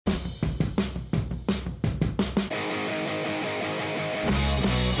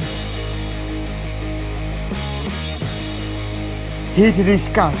here to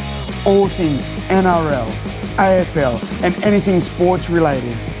discuss all things NRL, AFL and anything sports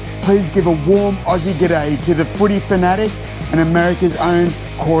related. Please give a warm Aussie g'day to the footy fanatic and America's own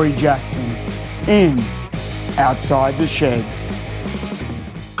Corey Jackson in Outside the Sheds.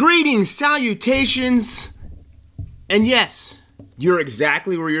 Greetings, salutations, and yes, you're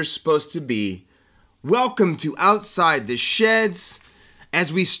exactly where you're supposed to be. Welcome to Outside the Sheds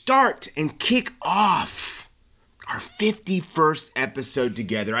as we start and kick off our 51st episode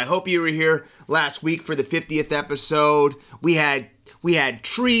together. I hope you were here last week for the 50th episode. We had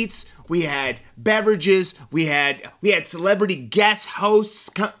treats, we had beverages, we had celebrity guest hosts.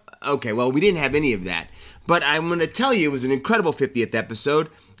 Okay, well, we didn't have any of that. But I'm going to tell you, it was an incredible 50th episode,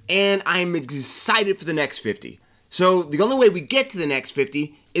 and I'm excited for the next 50. So the only way we get to the next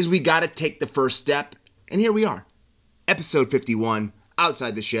 50 is we got to take the first step, and here we are. Episode 51,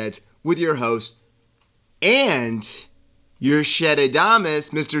 Outside the Sheds, with your host, and your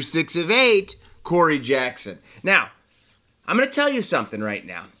Shedadamus, Mr. 6 of 8, Corey Jackson. Now, I'm going to tell you something right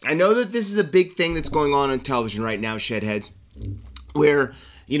now. I know that this is a big thing that's going on television right now, Shedheads, where,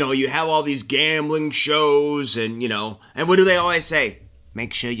 you have all these gambling shows and, and what do they always say?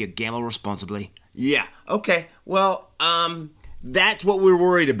 Make sure you gamble responsibly. Yeah, okay. Well, that's what we're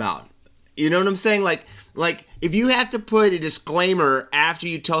worried about. You know what I'm saying? Like, if you have to put a disclaimer after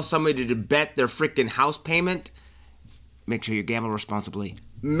you tell somebody to bet their freaking house payment, make sure you gamble responsibly.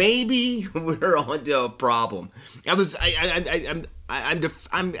 Maybe we're onto a problem. How should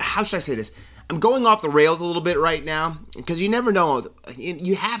I say this? I'm going off the rails a little bit right now because you never know.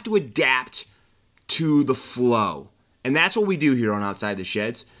 You have to adapt to the flow. And that's what we do here on Outside the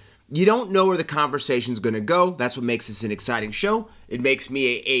Sheds. You don't know where the conversation's going to go. That's what makes this an exciting show. It makes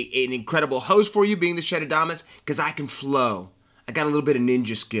me an incredible host for you, being the Shedadamas, because I can flow. I got a little bit of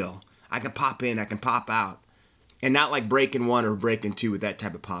ninja skill. I can pop in, I can pop out. And not like breaking one or breaking two with that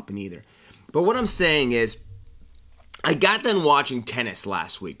type of popping either. But what I'm saying is, I got done watching tennis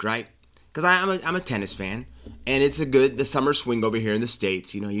last week, right? Because I'm a tennis fan, and it's the summer swing over here in the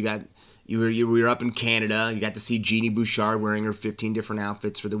States. You were up in Canada. You got to see Jeannie Bouchard wearing her 15 different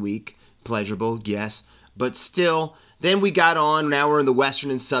outfits for the week. Pleasurable, yes. But still, then we got on. Now we're in the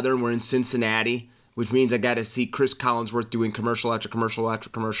Western and Southern. We're in Cincinnati, which means I got to see Chris Collinsworth doing commercial after commercial after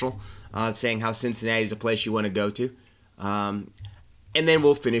commercial, saying how Cincinnati is a place you want to go to. And then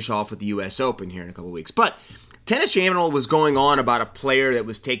we'll finish off with the U.S. Open here in a couple of weeks. But Tennis Channel was going on about a player that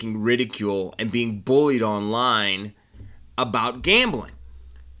was taking ridicule and being bullied online about gambling.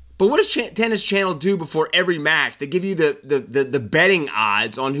 But what does Tennis Channel do before every match? They give you the betting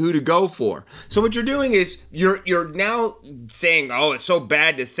odds on who to go for. So what you're doing is you're now saying, oh, it's so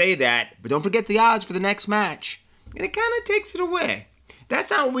bad to say that, but don't forget the odds for the next match. And it kind of takes it away. That's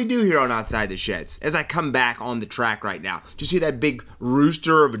not what we do here on Outside the Sheds. As I come back on the track right now, do you see that big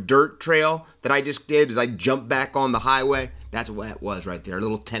rooster of a dirt trail that I just did as I jumped back on the highway? That's what that was right there. A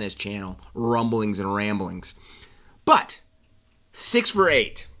little Tennis Channel rumblings and ramblings. But 6 for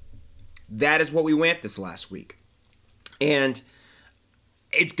 8. That is what we went this last week. And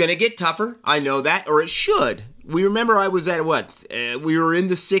it's going to get tougher. I know that, or it should. We remember I was at we were in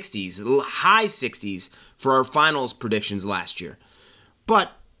the 60s, high 60s for our finals predictions last year.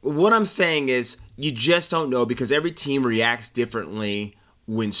 But what I'm saying is you just don't know because every team reacts differently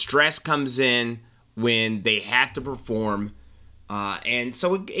when stress comes in, when they have to perform. And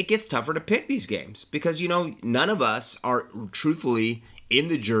so it gets tougher to pick these games because, none of us are truthfully in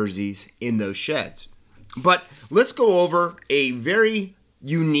the jerseys in those sheds. But let's go over a very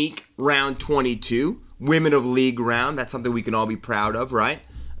unique round 22, Women of League round. That's something we can all be proud of, right?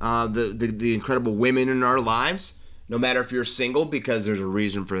 The incredible women in our lives, no matter if you're single, because there's a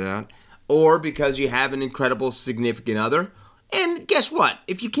reason for that, or because you have an incredible significant other. And guess what?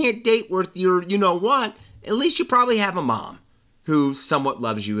 If you can't date with your you-know-what, at least you probably have a mom who somewhat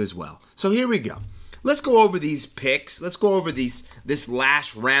loves you as well. So here we go. Let's go over these picks. Let's go over this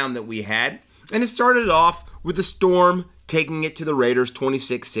last round that we had. And it started off with the Storm taking it to the Raiders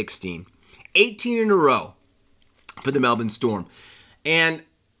 26-16. 18 in a row for the Melbourne Storm. And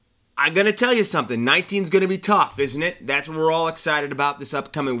I'm going to tell you something. 19 is going to be tough, isn't it? That's what we're all excited about this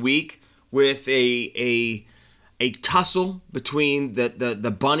upcoming week with a tussle between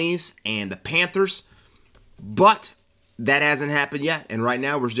the Bunnies and the Panthers. But that hasn't happened yet. And right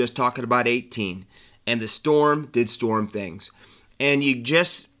now we're just talking about 18. And the Storm did Storm things. And you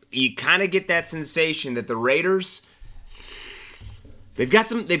kind of get that sensation that the Raiders, they've got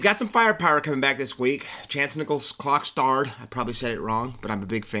some firepower coming back this week. Chance Nichols Clockstard, I probably said it wrong, but I'm a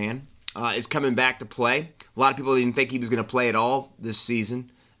big fan, is coming back to play. A lot of people didn't think he was going to play at all this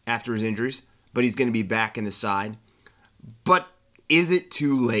season after his injuries, but he's going to be back in the side. But is it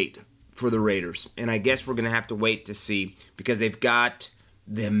too late for the Raiders? And I guess we're going to have to wait to see, because they've got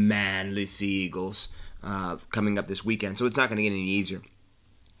the Manly Sea Eagles coming up this weekend, so it's not going to get any easier.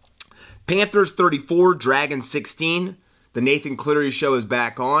 Panthers 34, Dragons 16. The Nathan Cleary show is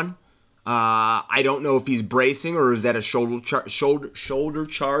back on. I don't know if he's bracing or is that a shoulder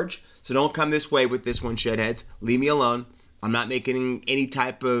charge. So don't come this way with this one, Shedheads. Leave me alone. I'm not making any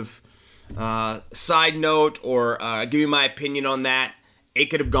type of side note or give you my opinion on that. It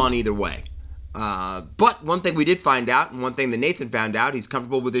could have gone either way. But one thing we did find out, and one thing that Nathan found out, he's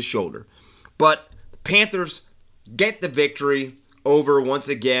comfortable with his shoulder. But the Panthers get the victory over, once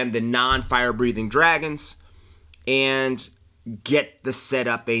again, the non-fire-breathing Dragons and get the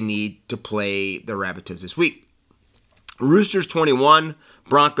setup they need to play the Rabbitohs this week. Roosters 21,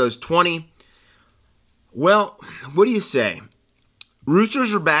 Broncos 20. Well, what do you say?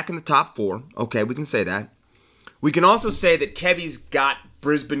 Roosters are back in the top 4. Okay, we can say that. We can also say that Kevy's got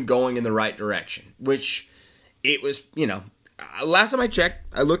Brisbane going in the right direction, which it was, last time I checked,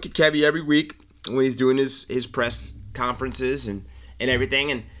 I look at Kevy every week when he's doing his press conferences and everything,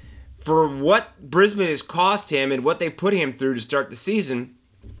 and for what Brisbane has cost him and what they put him through to start the season,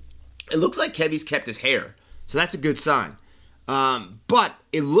 it looks like Kevy's kept his hair. So that's a good sign. But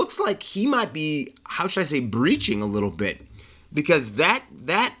it looks like he might be, how should I say, breaching a little bit. Because that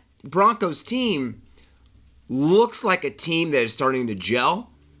Broncos team looks like a team that is starting to gel.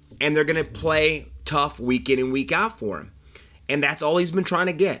 And they're going to play tough week in and week out for him. And that's all he's been trying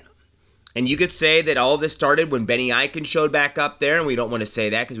to get. And you could say that all this started when Benny Eichen showed back up there, and we don't want to say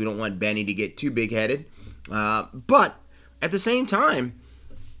that because we don't want Benny to get too big-headed. But at the same time,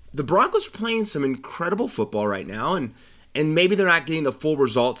 the Broncos are playing some incredible football right now, and maybe they're not getting the full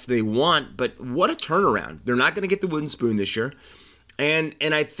results they want, but what a turnaround. They're not going to get the wooden spoon this year. And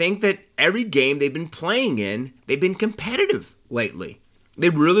I think that every game they've been playing in, they've been competitive lately. They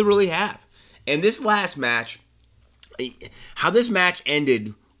really, really have. And this last match, how this match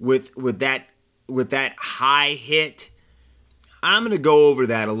ended with that high hit, I'm going to go over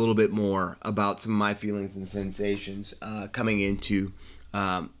that a little bit more about some of my feelings and sensations coming into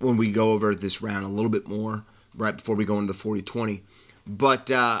when we go over this round a little bit more right before we go into the 40-20. But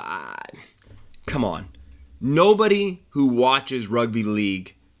come on. Nobody who watches rugby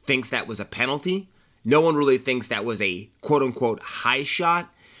league thinks that was a penalty. No one really thinks that was a quote-unquote high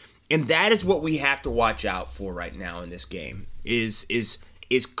shot. And that is what we have to watch out for right now in this game, is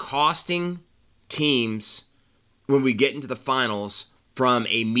costing teams when we get into the finals from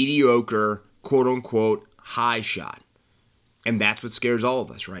a mediocre, quote-unquote, high shot. And that's what scares all of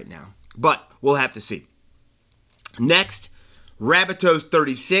us right now. But we'll have to see. Next, Rabbitohs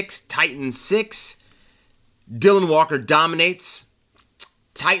 36, Titans 6. Dylan Walker dominates.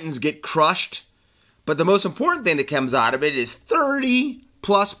 Titans get crushed. But the most important thing that comes out of it is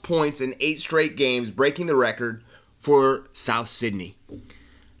 30-plus points in 8 straight games, breaking the record for South Sydney.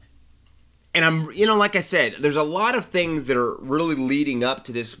 And I'm, like I said, there's a lot of things that are really leading up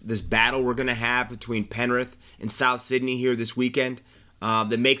to this battle we're going to have between Penrith and South Sydney here this weekend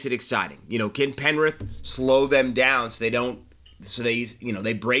that makes it exciting. Can Penrith slow them down so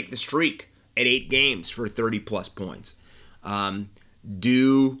they break the streak at 8 games for 30-plus points?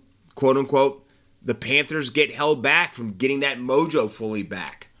 Do, quote-unquote, the Panthers get held back from getting that mojo fully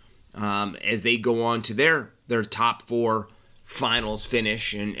back as they go on to their top 4 finals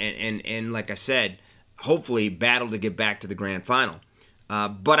finish and like I said, hopefully battle to get back to the grand final.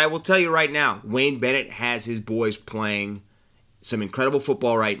 But I will tell you right now, Wayne Bennett has his boys playing some incredible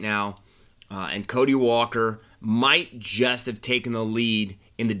football right now, and Cody Walker might just have taken the lead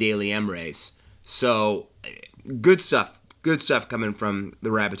in the Daily M race. So good stuff coming from the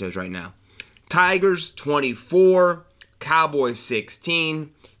Rabbitohs right now. Tigers 24, Cowboys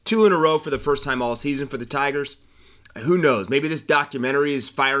 16, 2 in a row for the first time all season for the Tigers. Who knows? Maybe this documentary is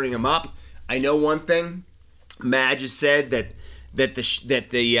firing them up. I know one thing. Madge has said that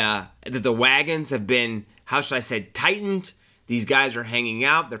the wagons have been, how should I say, tightened. These guys are hanging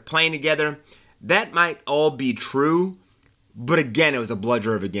out. They're playing together. That might all be true, but again, it was a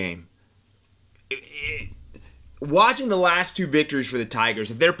bludger of a game. Watching the last 2 victories for the Tigers,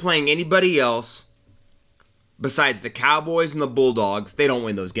 if they're playing anybody else besides the Cowboys and the Bulldogs, they don't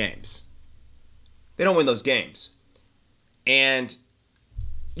win those games. They don't win those games. And,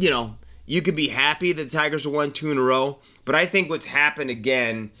 you could be happy that the Tigers have won 2 in a row, but I think what's happened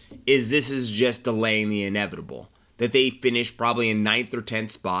again is this is just delaying the inevitable. That they finish probably in 9th or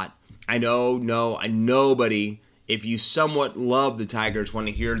 10th spot. I know nobody, if you somewhat love the Tigers, want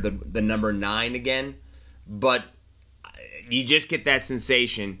to hear the number 9 again, but you just get that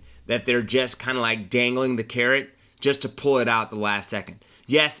sensation that they're just kind of like dangling the carrot just to pull it out the last second.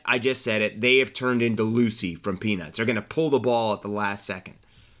 Yes, I just said it. They have turned into Lucy from Peanuts. They're going to pull the ball at the last second.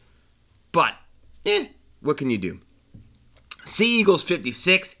 But, what can you do? Sea Eagles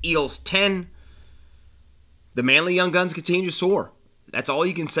 56, Eels 10. The Manly Young Guns continue to soar. That's all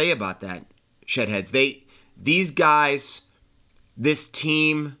you can say about that, Shedheads. These guys, this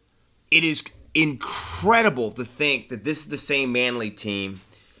team, it is incredible to think that this is the same Manly team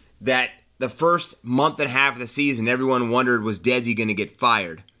that the first month and a half of the season everyone wondered, was Desi going to get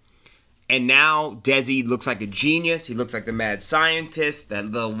fired? And now Desi looks like a genius. He looks like the mad scientist. The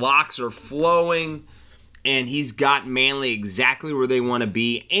locks are flowing. And he's got Manly exactly where they want to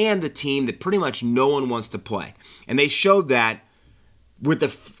be, and the team that pretty much no one wants to play. And they showed that with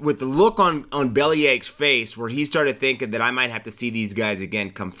the look on Bellyache's face, where he started thinking that I might have to see these guys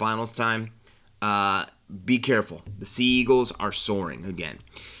again come finals time. Be careful. The Sea Eagles are soaring again.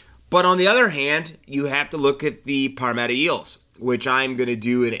 But on the other hand, you have to look at the Parramatta Eels, which I'm going to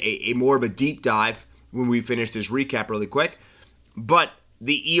do in a more of a deep dive when we finish this recap really quick. But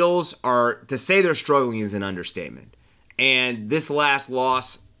the Eels to say they're struggling is an understatement. And this last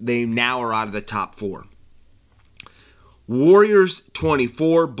loss, they now are out of the top 4. Warriors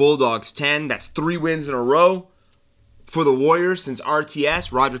 24, Bulldogs 10. That's 3 wins in a row for the Warriors since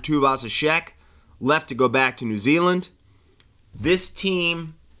RTS, Roger Tuivasa-Sheck, left to go back to New Zealand. This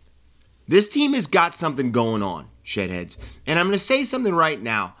team has got something going on, Shedheads. And I'm going to say something right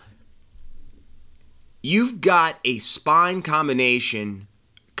now. You've got a spine combination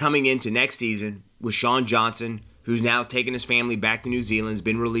coming into next season with Sean Johnson, who's now taken his family back to New Zealand, has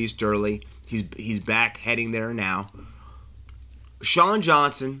been released early. He's back heading there now. Sean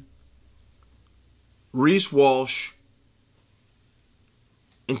Johnson, Reece Walsh,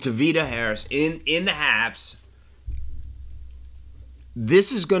 and Tavita Harris in the Habs.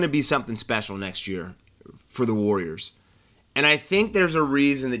 This is going to be something special next year for the Warriors. And I think there's a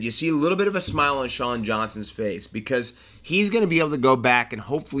reason that you see a little bit of a smile on Sean Johnson's face, because he's going to be able to go back and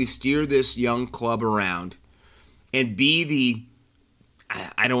hopefully steer this young club around and be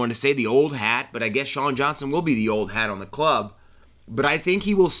I don't want to say the old hat, but I guess Sean Johnson will be the old hat on the club. But I think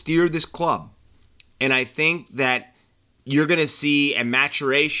he will steer this club. And I think that you're going to see a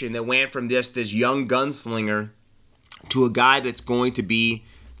maturation that went from just this young gunslinger to a guy that's going to be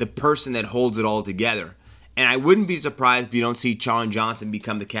the person that holds it all together. And I wouldn't be surprised if you don't see Sean Johnson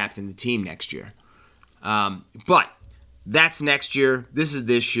become the captain of the team next year. But that's next year. This is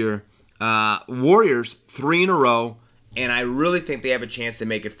this year. Warriors, 3 in a row, and I really think they have a chance to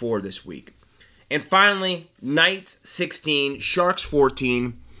make it 4 this week. And finally, Knights 16, Sharks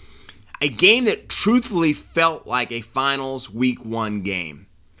 14. A game that truthfully felt like a finals week 1 game.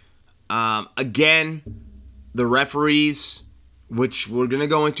 Again, the referees, which we're going to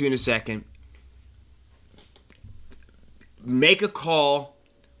go into in a second, make a call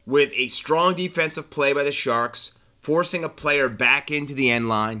with a strong defensive play by the Sharks, forcing a player back into the end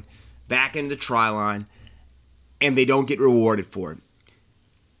line, back into the try line, and they don't get rewarded for it.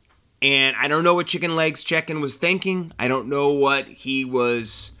 And I don't know what Chicken Legs Checkin' was thinking. I don't know what he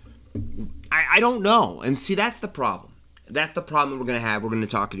was... I don't know. And see, that's the problem. That's the problem we're going to have. We're going to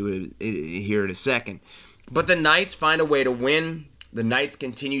talk to it here in a second. But the Knights find a way to win. The Knights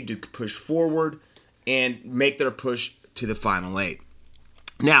continue to push forward and make their push to the final 8.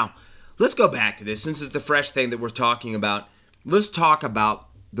 Now, let's go back to this. Since it's the fresh thing that we're talking about, let's talk about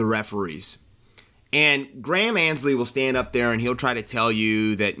the referees. And Graham Ansley will stand up there and he'll try to tell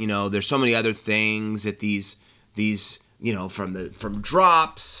you that, there's so many other things that these from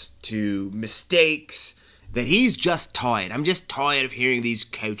drops to mistakes, that he's just tired. I'm just tired of hearing these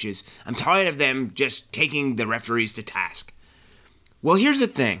coaches. I'm tired of them just taking the referees to task. Well, here's the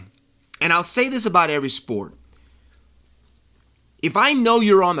thing, and I'll say this about every sport. If I know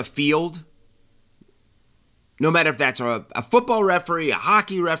you're on the field, no matter if that's a football referee, a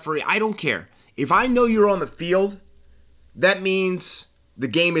hockey referee, I don't care. If I know you're on the field, that means the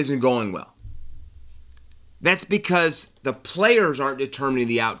game isn't going well. That's because the players aren't determining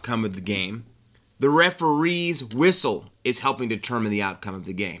the outcome of the game. The referee's whistle is helping determine the outcome of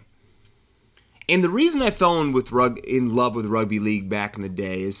the game. And the reason I fell in love with rugby league back in the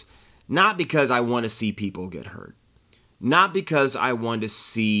day is not because I want to see people get hurt. Not because I want to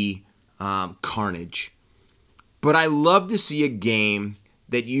see carnage. But I love to see a game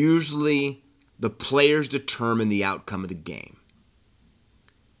that usually the players determine the outcome of the game.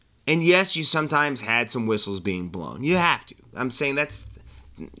 And yes, you sometimes had some whistles being blown. You have to. I'm saying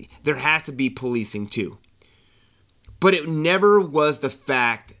there has to be policing too. But it never was the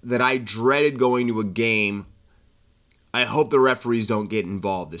fact that I dreaded going to a game. I hope the referees don't get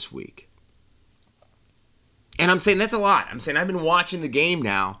involved this week. And I'm saying that's a lot. I'm saying I've been watching the game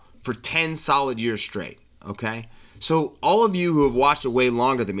now for 10 solid years straight, okay? So all of you who have watched it way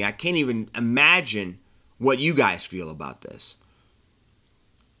longer than me, I can't even imagine what you guys feel about this.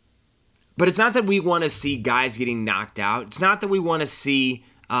 But it's not that we want to see guys getting knocked out. It's not that we want to see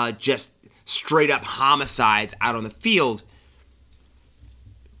just straight up homicides out on the field.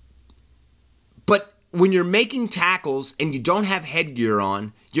 But when you're making tackles and you don't have headgear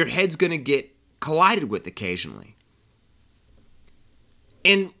on, your head's going to get collided with occasionally.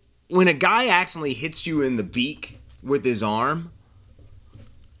 And when a guy accidentally hits you in the beak with his arm,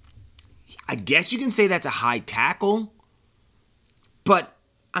 I guess you can say that's a high tackle. But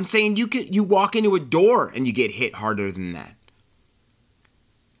I'm saying you walk into a door and you get hit harder than that.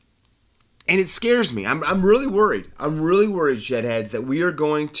 And it scares me. I'm really worried. I'm really worried, Shedheads, that we are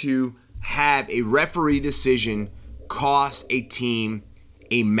going to have a referee decision cost a team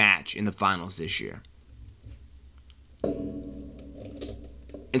a match in the finals this year.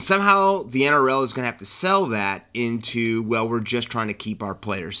 And somehow the NRL is going to have to sell that into, well, we're just trying to keep our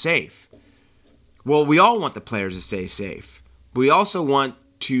players safe. Well, we all want the players to stay safe. We also want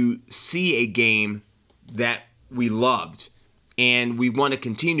to see a game that we loved. And we want to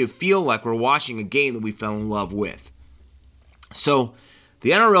continue to feel like we're watching a game that we fell in love with. So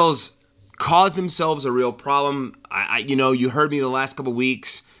the NRL's caused themselves a real problem. You heard me the last couple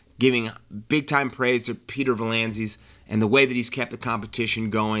weeks giving big time praise to Peter V'landys and the way that he's kept the competition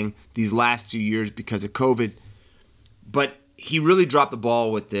going these last 2 years because of COVID. But he really dropped the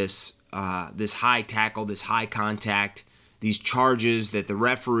ball with this high tackle, this high contact, these charges that the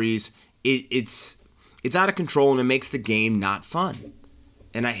referees, it's out of control and it makes the game not fun.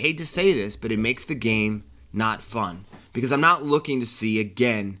 And I hate to say this, but it makes the game not fun because I'm not looking to see,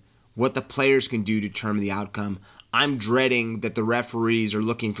 again, what the players can do to determine the outcome. I'm dreading that the referees are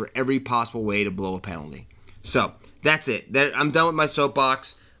looking for every possible way to blow a penalty. So, that's it. I'm done with my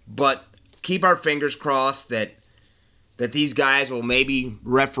soapbox, but keep our fingers crossed that these guys will maybe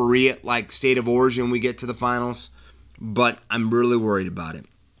referee it like State of Origin when we get to the finals, but I'm really worried about it.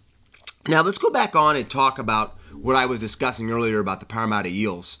 Now, let's go back on and talk about what I was discussing earlier about the Parramatta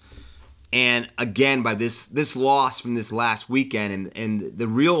Eels. And again, by this loss from this last weekend and the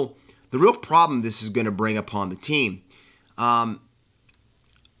real problem this is going to bring upon the team.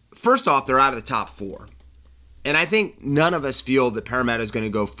 First off, they're out of the top four. And I think none of us feel that Parramatta is going to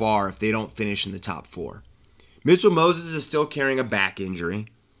go far if they don't finish in the top four. Mitchell Moses is still carrying a back injury.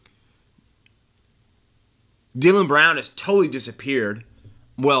 Dylan Brown has totally disappeared.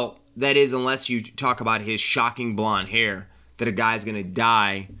 Well, that is unless you talk about his shocking blonde hair, that a guy's going to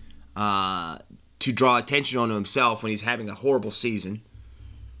die to draw attention onto himself when he's having a horrible season.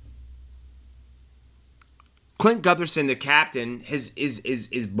 Clint Gutherson, the captain,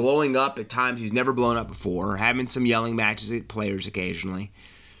 is blowing up at times he's never blown up before, having some yelling matches at players occasionally.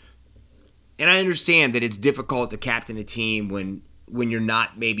 And I understand that it's difficult to captain a team when you're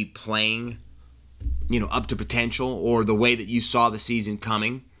not maybe playing, up to potential or the way that you saw the season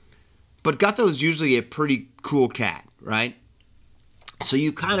coming. But Gutho's usually a pretty cool cat, right? So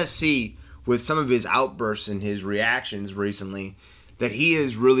you kind of see with some of his outbursts and his reactions recently that he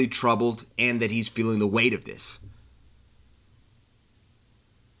is really troubled and that he's feeling the weight of this.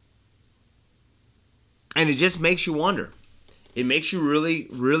 And it just makes you wonder. It makes you really,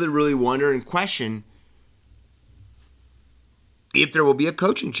 really, really wonder and question if there will be a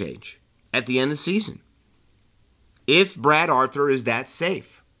coaching change at the end of the season. If Brad Arthur is that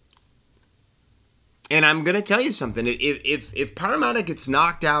safe. And I'm going to tell you something. If Parramatta gets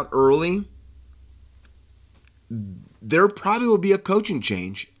knocked out early, there probably will be a coaching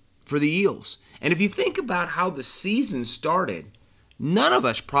change for the Eels. And if you think about how the season started, none of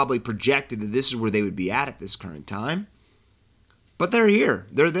us probably projected that this is where they would be at this current time. But they're here.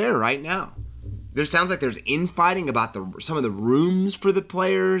 They're there right now. There sounds like there's infighting about some of the rooms for the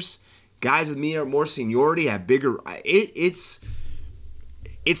players. Guys with more seniority have bigger...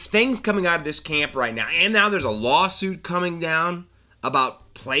 It's things coming out of this camp right now. And now there's a lawsuit coming down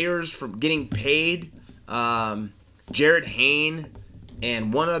about players from getting paid. Jared Hayne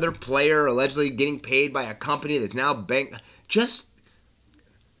and one other player allegedly getting paid by a company that's now just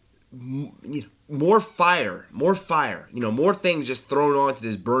more fire, more things just thrown onto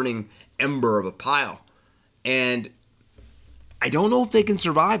this burning ember of a pile. And I don't know if they can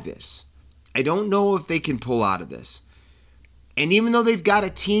survive this. I don't know if they can pull out of this. And even though they've got a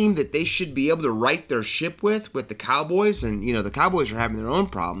team that they should be able to right their ship with the Cowboys, and the Cowboys are having their own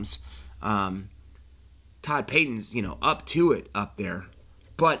problems. Todd Payton's, up to it up there.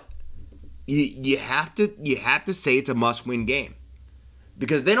 But you have to say it's a must-win game.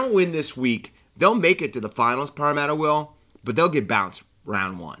 Because if they don't win this week, they'll make it to the finals, Parramatta will, but they'll get bounced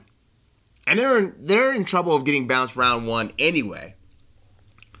round one. And they're in trouble of getting bounced round one anyway.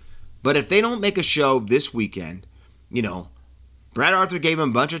 But if they don't make a show this weekend, Brad Arthur gave them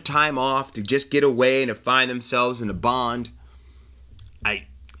a bunch of time off to just get away and to find themselves in a bond.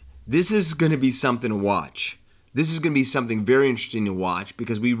 This is going to be something to watch. This is going to be something very interesting to watch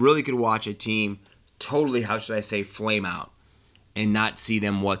because we really could watch a team totally, flame out and not see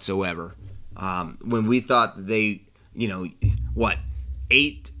them whatsoever. When we thought that they,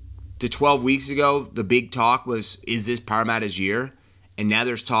 8 to 12 weeks ago, the big talk was, is this Parramatta's year? And now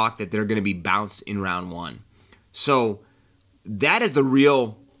there's talk that they're going to be bounced in round one. So that is the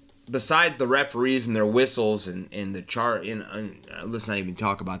real, besides the referees and their whistles and the chart, let's not even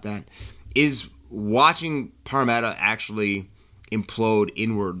talk about that, is watching Parramatta actually implode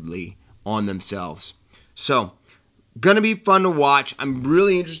inwardly on themselves. So, going to be fun to watch. I'm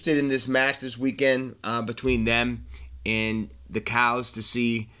really interested in this match this weekend between them and the Cows to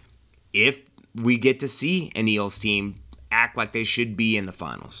see if we get to see an Eels team act like they should be in the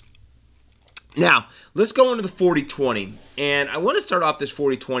finals. Now, let's go into the 40-20. And I want to start off this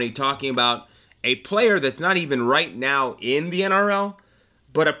 40-20 talking about a player that's not even right now in the NRL,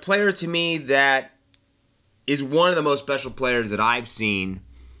 but a player to me that is one of the most special players that I've seen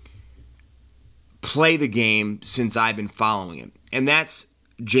play the game since I've been following him. And that's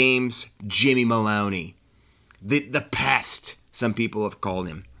James Jimmy Maloney. The pest, some people have called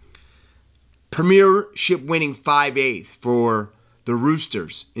him. Premiership winning 5/8 for the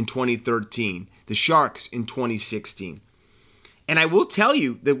Roosters in 2013, the Sharks in 2016. And I will tell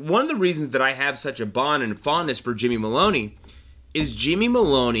you that one of the reasons that I have such a bond and fondness for Jimmy Maloney is Jimmy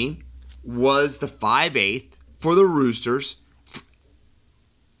Maloney was the 5/8 for the Roosters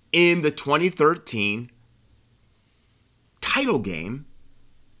in the 2013 title game,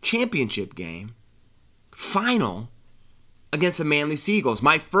 championship game, final against the Manly Seagulls.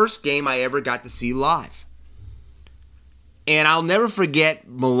 My first game I ever got to see live. And I'll never forget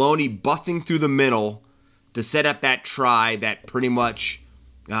Maloney busting through the middle to set up that try that pretty much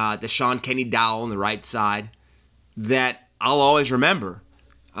the Sean Kenny Dowell on the right side that I'll always remember.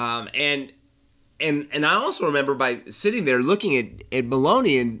 And I also remember by sitting there looking at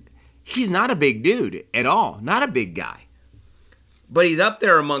Maloney, and he's not a big dude at all, not a big guy. But he's up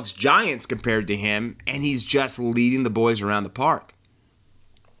there amongst giants compared to him, and he's just leading the boys around the park.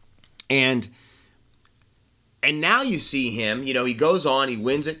 And now you see him, he goes on, he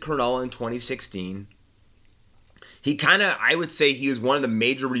wins at Cronulla in 2016. He I would say he was one of the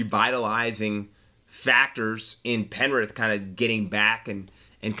major revitalizing factors in Penrith kind of getting back and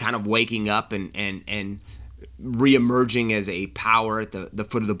kind of waking up and re-emerging as a power at the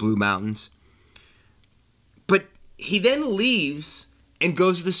foot of the Blue Mountains. But he then leaves and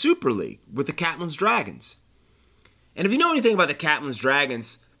goes to the Super League with the Catlins Dragons. And if you know anything about the Catlins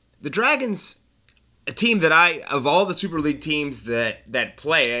Dragons, the Dragons, a team that of all the Super League teams that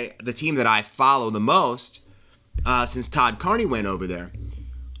play, the team that I follow the most since Todd Carney went over there.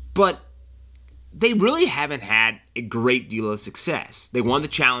 But they really haven't had a great deal of success. They won the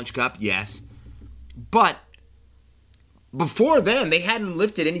Challenge Cup, yes. But before then, they hadn't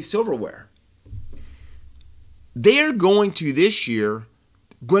lifted any silverware. They're going to this year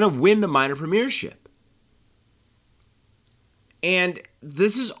going to win the minor premiership. And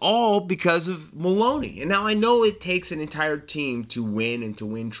this is all because of Maloney. And now I know it takes an entire team to win and to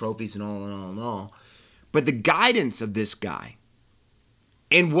win trophies and all and all and all. But the guidance of this guy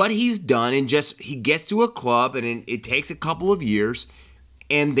and what he's done, and just he gets to a club and it takes a couple of years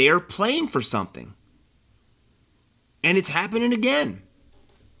and they're playing for something. And it's happening again.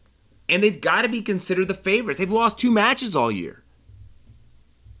 And they've got to be considered the favorites. They've lost 2 matches all year.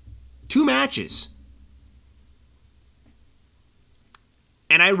 2 matches.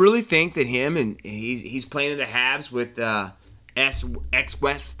 And I really think that him, and he's playing in the Habs with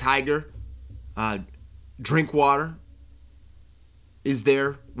ex-West Tiger, Drinkwater is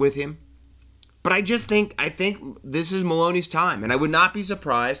there with him. But I think this is Maloney's time. And I would not be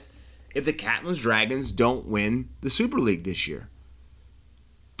surprised if the Catlins Dragons don't win the Super League this year.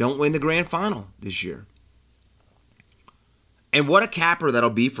 Don't win the grand final this year. And what a capper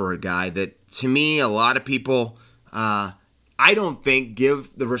that'll be for a guy that, to me, a lot of people, I don't think,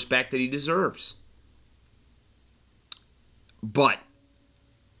 give the respect that he deserves. But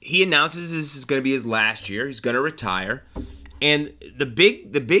he announces this is going to be his last year. He's going to retire. And the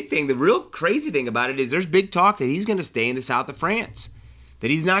big thing, the real crazy thing about it is there's big talk that he's going to stay in the south of France.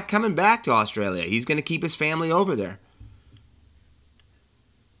 That he's not coming back to Australia. He's going to keep his family over there.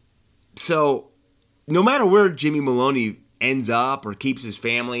 So, no matter where Jimmy Maloney ends up or keeps his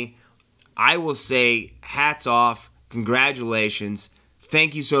family, I will say hats off, congratulations,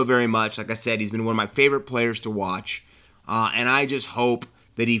 thank you so very much. Like I said, he's been one of my favorite players to watch, and I just hope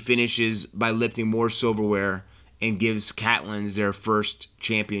that he finishes by lifting more silverware and gives Catlins their first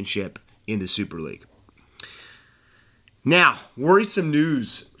championship in the Super League. Now, worrisome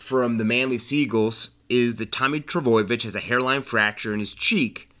news from the Manly Seagulls is that Tommy Trbojevic has a hairline fracture in his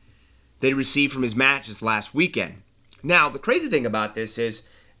cheek that he received from his match this last weekend. Now, the crazy thing about this is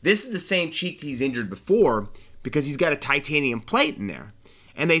the same cheek he's injured before because he's got a titanium plate in there.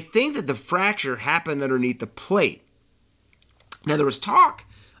 And they think that the fracture happened underneath the plate. Now, there was talk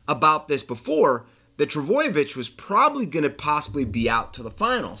about this before that Trbojevic was probably going to possibly be out to the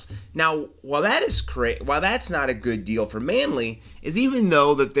finals. Now, while that's not a good deal for Manly, is even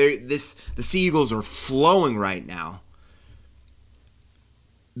though that the Seagulls are flowing right now,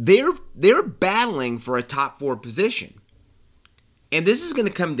 they're battling for a top 4 position. And this is going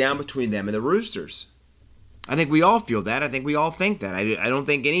to come down between them and the Roosters. I think we all feel that. I think we all think that. I don't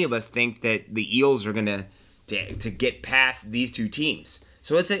think any of us think that the Eels are going to get past these two teams.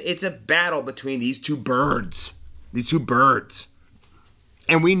 So it's a battle between these two birds.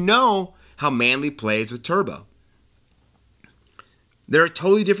 And we know how Manly plays with Turbo. They're a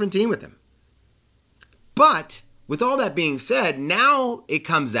totally different team with him. But with all that being said, now it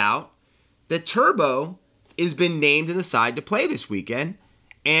comes out that Turbo has been named in the side to play this weekend,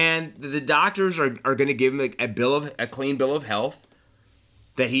 and the doctors are going to give him a clean bill of health,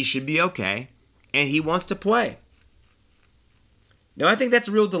 that he should be okay, and he wants to play. Now, I think that's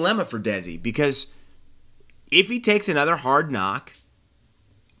a real dilemma for Desi, because if he takes another hard knock,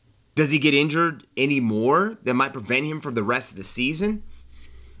 does he get injured anymore that might prevent him from the rest of the season?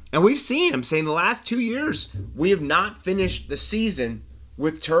 And we've seen, I'm saying the last 2 years, we have not finished the season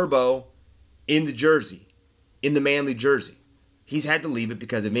with Turbo in the jersey, in the Manly jersey. He's had to leave it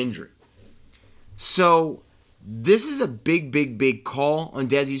because of injury. So this is a big call on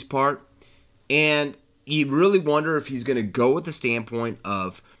Desi's part, and you really wonder if he's going to go with the standpoint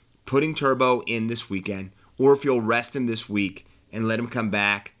of putting Turbo in this weekend, or if he'll rest him this week and let him come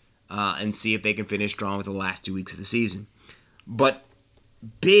back and see if they can finish strong with the last 2 weeks of the season. But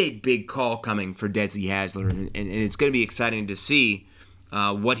big call coming for Desi Hasler, and it's going to be exciting to see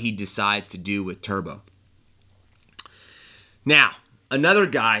what he decides to do with Turbo. Now, another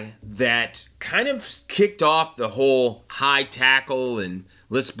guy that kind of kicked off the whole high tackle and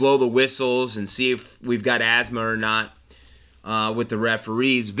let's blow the whistles and see if we've got asthma or not with the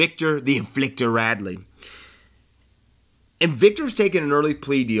referees, Victor the Inflictor Radley. And Victor's taken an early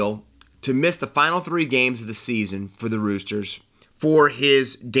plea deal to miss the final 3 games of the season for the Roosters for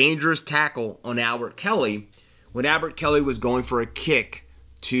his dangerous tackle on Albert Kelly when Albert Kelly was going for a kick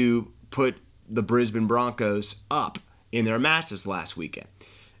to put the Brisbane Broncos up in their match this last weekend.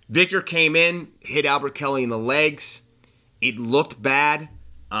 Victor came in, hit Albert Kelly in the legs. It looked bad.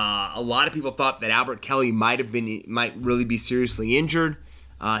 A lot of people thought that Albert Kelly might really be seriously injured.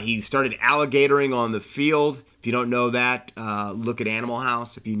 He started alligatoring on the field. If you don't know that, look at Animal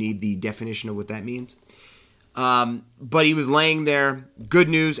House if you need the definition of what that means. But he was laying there. Good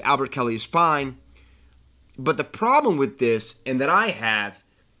news, Albert Kelly is fine. But the problem with this, and that I have,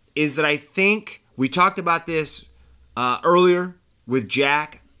 is that I think we talked about this earlier with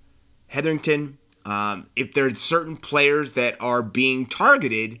Jack Hetherington. If there's certain players that are being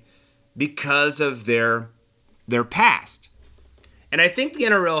targeted because of their past. And I think the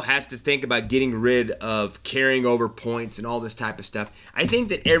NRL has to think about getting rid of carrying over points and all this type of stuff. I think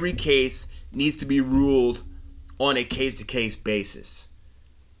that every case needs to be ruled on a case-to-case basis.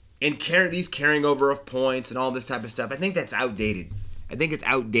 And these carrying over of points and all this type of stuff, I think that's outdated. I think it's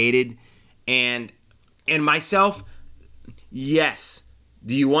outdated. And myself, yes.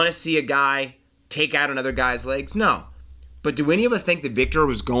 Do you want to see a guy take out another guy's legs? No. But do any of us think that Victor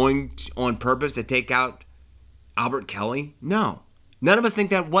was going on purpose to take out Albert Kelly? No. None of us think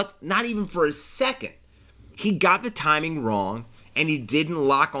that, not even for a second. He got the timing wrong, and he didn't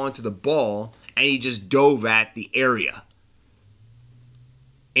lock onto the ball, and he just dove at the area.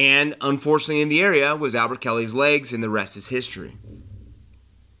 And unfortunately in the area was Albert Kelly's legs, and the rest is history.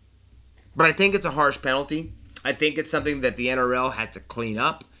 But I think it's a harsh penalty. I think it's something that the NRL has to clean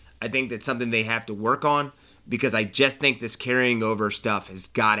up. I think that's something they have to work on, because I just think this carrying over stuff has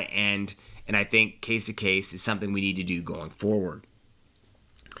got to end, and I think case to case is something we need to do going forward.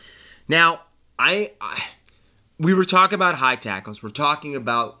 Now, we were talking about high tackles. We're talking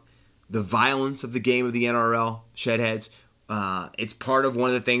about the violence of the game of the NRL, Shedheads. It's part of one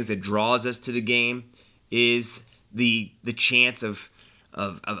of the things that draws us to the game is the chance of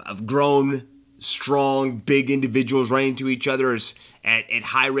grown strong, big individuals running into each other at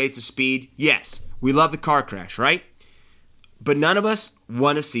high rates of speed. Yes, we love the car crash, right? But none of us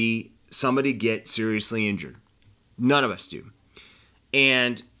want to see somebody get seriously injured. None of us do.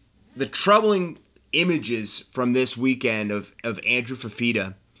 And the troubling images from this weekend of Andrew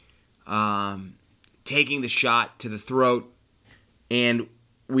Fifita taking the shot to the throat, and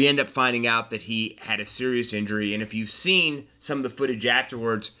we end up finding out that he had a serious injury. And if you've seen some of the footage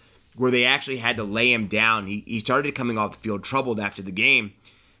afterwards where they actually had to lay him down, he started coming off the field troubled after the game,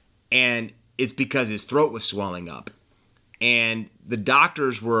 and it's because his throat was swelling up. And the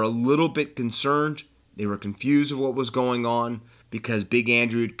doctors were a little bit concerned. They were confused of what was going on because Big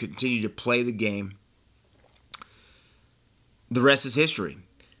Andrew continued to play the game. The rest is history.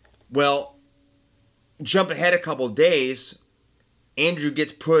 Well, jump ahead a couple of days, Andrew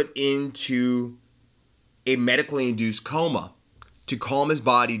gets put into a medically induced coma to calm his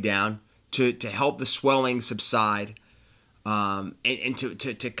body down, to help the swelling subside, and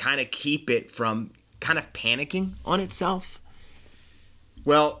to kind of keep it from kind of panicking on itself.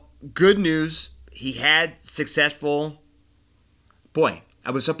 Well, good news. He had successful... Boy,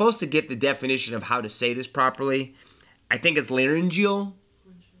 I was supposed to get the definition of how to say this properly. I think it's laryngeal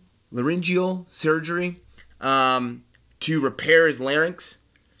surgery to repair his larynx,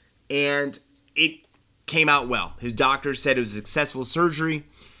 and it came out well. His doctor said it was a successful surgery,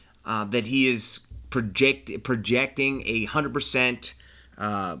 that he is projecting a 100%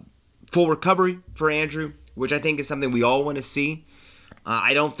 full recovery for Andrew, which I think is something we all want to see.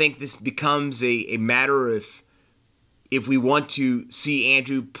 I don't think this becomes a matter of if we want to see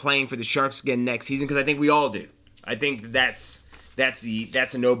Andrew playing for the Sharks again next season, because I think we all do. I think that's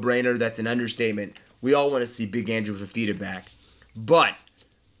a no-brainer. That's an understatement. We all want to see Big Andrew Fifita back. But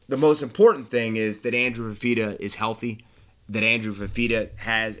the most important thing is that Andrew Fifita is healthy, that Andrew Fifita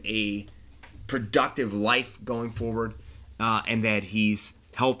has a productive life going forward, and that he's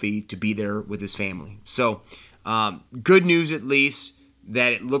healthy to be there with his family. So, good news at least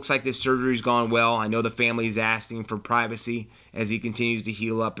that it looks like this surgery's gone well. I know the family is asking for privacy as he continues to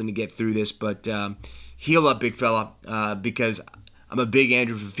heal up and to get through this, but heal up, big fella, because I'm a big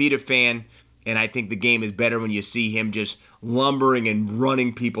Andrew Fifita fan, and I think the game is better when you see him just lumbering and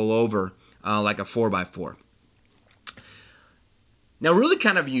running people over like a 4x4. Now, really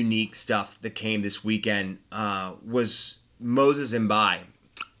kind of unique stuff that came this weekend was Moses Mbye.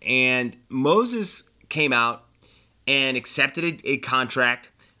 And Moses came out and accepted a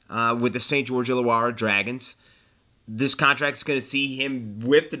contract with the St. George Illawarra Dragons. This contract is going to see him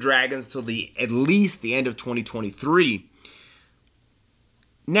with the Dragons till at least the end of 2023.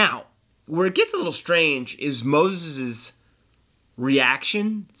 Now, where it gets a little strange is Moses'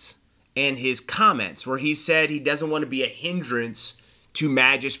 reactions and his comments, where he said he doesn't want to be a hindrance to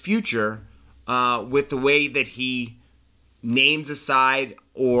Madge's future with the way that he names a side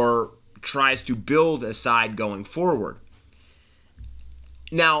or tries to build a side going forward.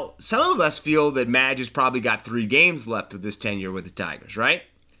 Now, some of us feel that Madge has probably got 3 games left of this tenure with the Tigers, right?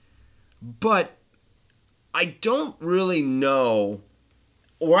 But I don't really know,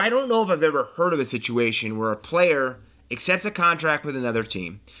 or I don't know if I've ever heard of a situation where a player accepts a contract with another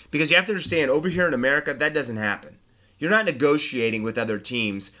team. Because you have to understand, over here in America, that doesn't happen. You're not negotiating with other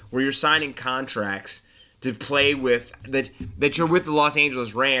teams where you're signing contracts to play with, that you're with the Los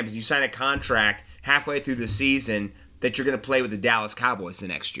Angeles Rams, and you sign a contract halfway through the season that you're going to play with the Dallas Cowboys the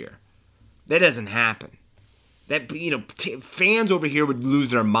next year. That doesn't happen. Fans over here would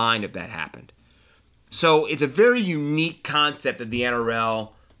lose their mind if that happened. So it's a very unique concept that the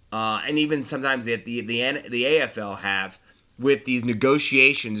NRL and even sometimes the AFL have with these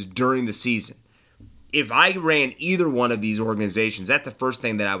negotiations during the season. If I ran either one of these organizations, that's the first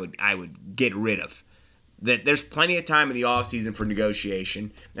thing that I would get rid of. That there's plenty of time in the offseason for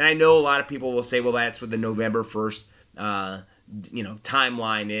negotiation. And I know a lot of people will say, well, that's what the November 1st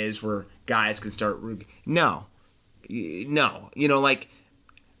timeline is where guys can start. No. We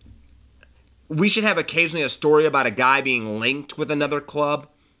should have occasionally a story about a guy being linked with another club.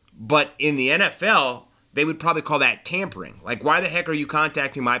 But in the NFL, they would probably call that tampering. Like, why the heck are you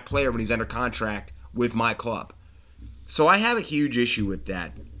contacting my player when he's under contract with my club? So I have a huge issue with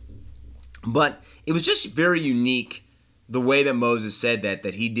that. But it was just very unique the way that Moses said that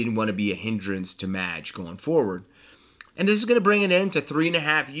he didn't want to be a hindrance to Madge going forward. And this is going to bring an end to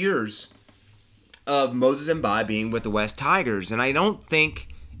 3.5 years of Moses Mbye being with the West Tigers. And I don't think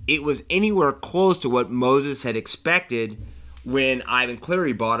it was anywhere close to what Moses had expected when Ivan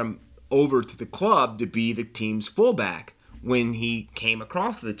Cleary brought him over to the club to be the team's fullback when he came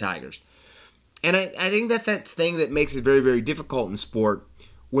across the Tigers. And I think that's that thing that makes it very, very difficult in sport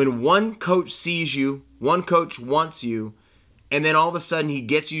when one coach sees you, one coach wants you, and then all of a sudden he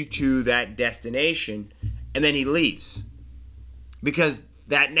gets you to that destination, and then he leaves. Because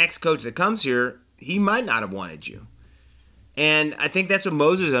that next coach that comes here, he might not have wanted you. And I think that's what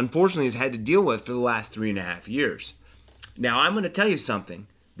Moses, unfortunately, has had to deal with for the last 3.5 years. Now, I'm going to tell you something.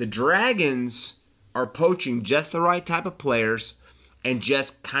 The Dragons are poaching just the right type of players and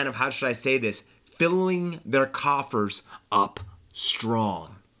just kind of, how should I say this, filling their coffers up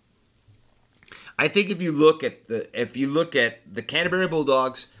strong. I think if you look at the Canterbury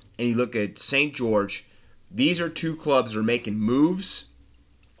Bulldogs and you look at St. George, these are two clubs that are making moves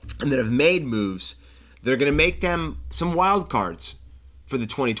and that have made moves. They're going to make them some wild cards for the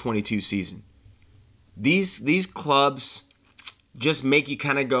 2022 season. These clubs just make you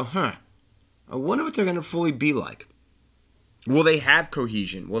kind of go, I wonder what they're going to fully be like. Will they have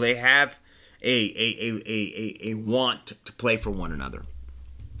cohesion? Will they have a want to play for one another?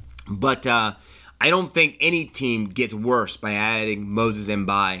 But I don't think any team gets worse by adding Moses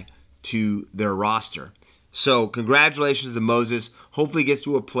Mbye to their roster. So congratulations to Moses. Hopefully he gets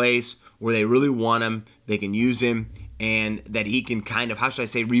to a place where they really want him, they can use him, and that he can kind of, how should I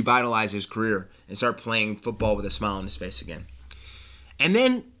say, revitalize his career and start playing football with a smile on his face again. And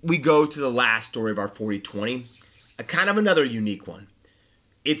then we go to the last story of our 40-20, a kind of another unique one.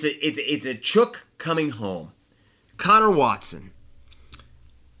 It's a chook coming home. Connor Watson.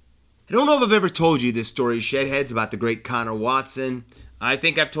 I don't know if I've ever told you this story, Shedheads, about the great Connor Watson. I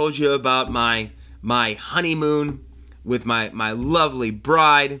think I've told you about my honeymoon with my lovely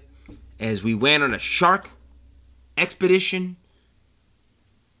bride as we went on a shark expedition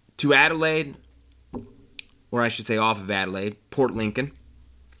to Adelaide, or I should say off of Adelaide, Port Lincoln.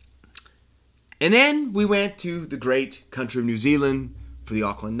 And then we went to the great country of New Zealand for the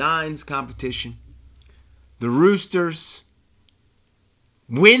Auckland Nines competition. The Roosters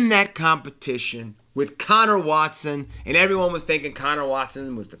win that competition with Connor Watson, and everyone was thinking Connor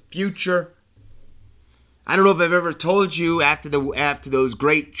Watson was the future. I don't know if I've ever told you after those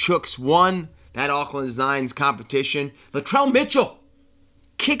great Chooks won that Auckland Nines competition, Latrell Mitchell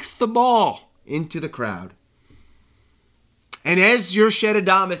kicks the ball into the crowd. And as your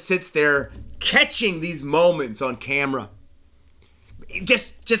Shedadamas sits there catching these moments on camera,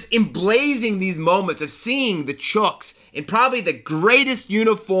 just emblazing these moments of seeing the Chooks in probably the greatest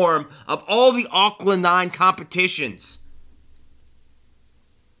uniform of all the Auckland Nine competitions.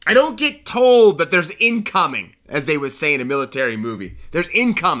 I don't get told that there's incoming, as they would say in a military movie. There's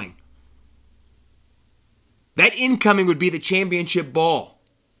incoming. That incoming would be the championship ball.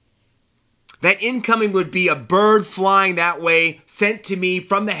 That incoming would be a bird flying that way, sent to me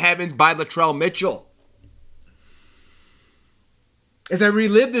from the heavens by Latrell Mitchell. As I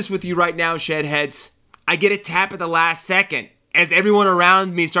relive this with you right now, Shedheads, I get a tap at the last second as everyone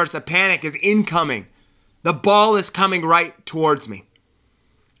around me starts to panic as incoming. The ball is coming right towards me.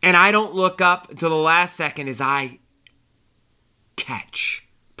 And I don't look up until the last second as I catch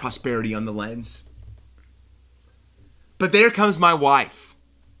Prosperity on the lens. But there comes my wife,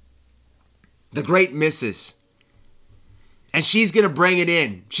 the great Mrs. And she's going to bring it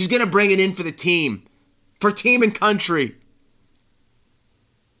in. She's going to bring it in for the team, for team and country.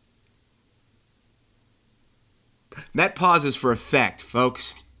 That pause is for effect,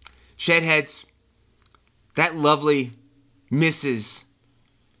 folks. Shedheads, that lovely Mrs.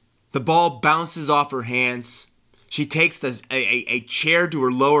 The ball bounces off her hands. She takes a chair to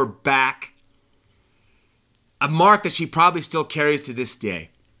her lower back. A mark that she probably still carries to this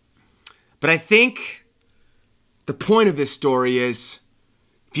day. But I think the point of this story is,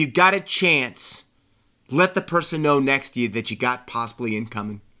 if you got a chance, let the person know next to you that you got possibly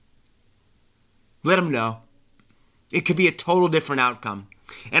incoming. Let them know. It could be a total different outcome.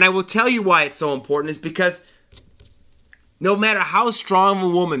 And I will tell you why it's so important is because no matter how strong of a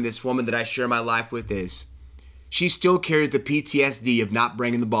woman this woman that I share my life with is, she still carries the PTSD of not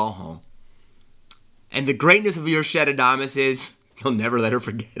bringing the ball home. And the greatness of your Shedadamas is you'll never let her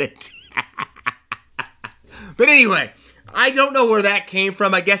forget it. But anyway, I don't know where that came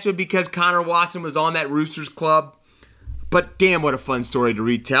from. I guess it was because Connor Watson was on that Roosters club. But damn, what a fun story to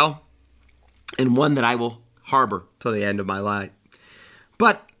retell. And one that I will harbor till the end of my life.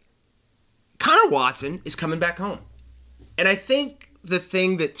 But Connor Watson is coming back home. And I think the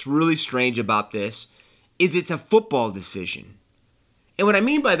thing that's really strange about this is it's a football decision. And what I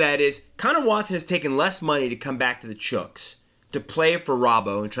mean by that is Connor Watson has taken less money to come back to the Chooks to play for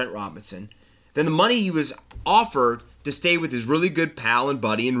Robbo and Trent Robinson than the money he was offered to stay with his really good pal and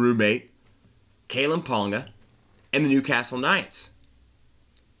buddy and roommate, Kalen Ponga, and the Newcastle Knights.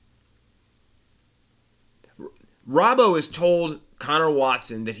 Robbo has told Connor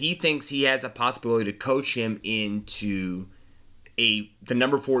Watson that he thinks he has a possibility to coach him into the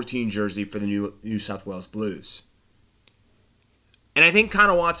number 14 jersey for the New South Wales Blues. And I think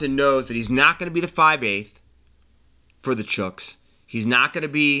Connor Watson knows that he's not going to be the 5/8 for the Chooks. He's not going to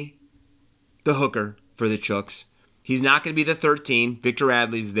be the hooker for the Chooks. He's not going to be the 13. Victor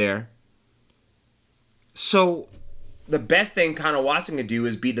Radley's there. So the best thing Connor Watson can do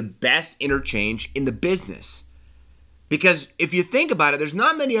is be the best interchange in the business. Because if you think about it, there's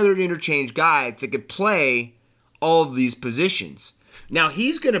not many other interchange guys that could play all of these positions. Now,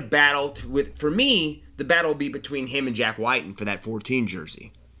 he's going to battle for me, the battle will be between him and Jack Whiten for that 14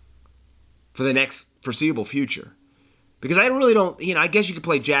 jersey for the next foreseeable future. Because I really don't, I guess you could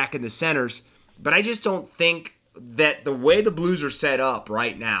play Jack in the centers, but I just don't think that the way the Blues are set up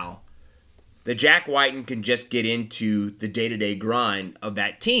right now, that Jack Whiten can just get into the day-to-day grind of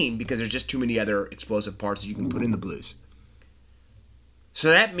that team because there's just too many other explosive parts that you can put in the Blues. So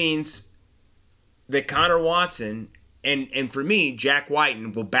that means that Connor Watson and for me, Jack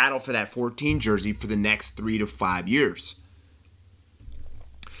Whiten will battle for that 14 jersey for the next 3 to 5 years.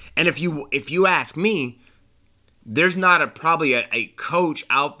 And if you ask me, there's not probably a coach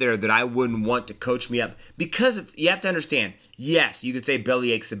out there that I wouldn't want to coach me up. Because you have to understand, yes, you could say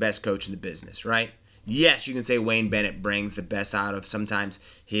Bellyache's the best coach in the business, right? Yes, you can say Wayne Bennett brings the best out of sometimes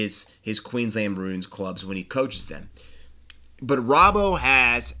his Queensland Maroons clubs when he coaches them. But Robbo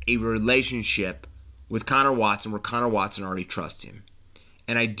has a relationship with Connor Watson where Connor Watson already trusts him.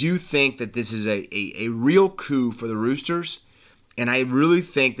 And I do think that this is a real coup for the Roosters, and I really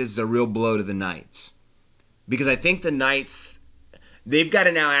think this is a real blow to the Knights. Because I think the Knights, they've got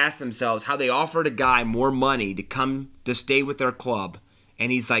to now ask themselves how they offered a guy more money to come to stay with their club,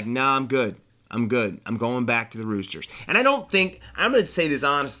 and he's like, nah, I'm good. I'm going back to the Roosters. And I don't think, I'm going to say this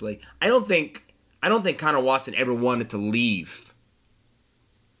honestly, I don't think Connor Watson ever wanted to leave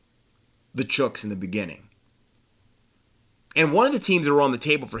the Chooks in the beginning. And one of the teams that were on the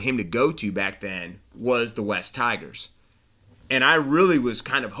table for him to go to back then was the West Tigers. And I really was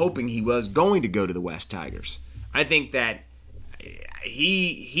kind of hoping he was going to go to the West Tigers. I think that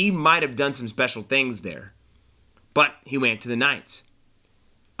he might have done some special things there. But he went to the Knights.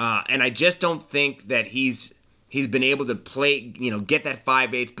 And I just don't think that he's been able to play, get that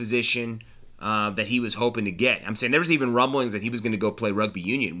 5/8 position that he was hoping to get. I'm saying there was even rumblings that he was going to go play rugby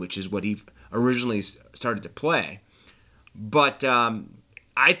union, which is what he originally started to play. But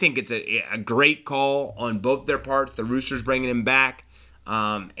I think it's a great call on both their parts. The Roosters bringing him back,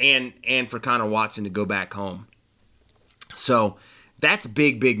 and for Connor Watson to go back home. So that's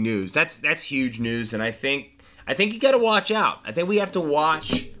big news. That's huge news, and I think you got to watch out. I think we have to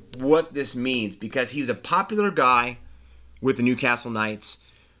watch what this means because he's a popular guy with the Newcastle Knights.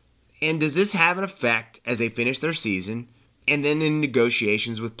 And does this have an effect as they finish their season and then in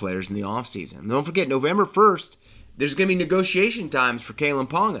negotiations with players in the offseason? Don't forget, November 1st, there's going to be negotiation times for Kalen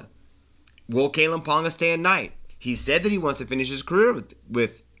Ponga. Will Kalen Ponga stay a Knight? He said that he wants to finish his career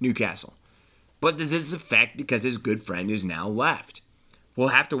with Newcastle. But does this affect because his good friend is now left? We'll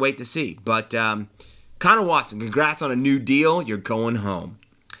have to wait to see. But Connor Watson, congrats on a new deal. You're going home.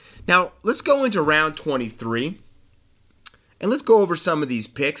 Now, let's go into round 23. And let's go over some of these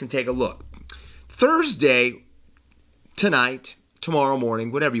picks and take a look. Thursday, tonight, tomorrow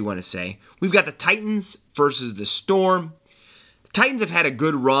morning, whatever you want to say, we've got the Titans versus the Storm. The Titans have had a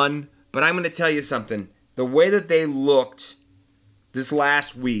good run, but I'm going to tell you something. The way that they looked this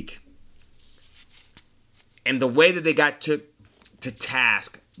last week and the way that they got took to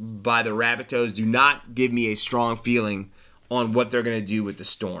task by the Rabbitohs do not give me a strong feeling on what they're going to do with the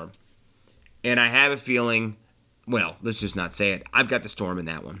Storm. And I have a feeling, well, let's just not say it. I've got the Storm in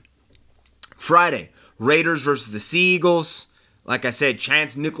that one. Friday, Raiders versus the Sea Eagles. Like I said,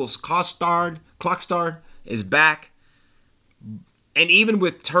 Chance Nichols-Klokstad is back. And even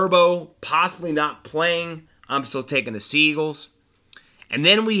with Turbo possibly not playing, I'm still taking the Sea Eagles. And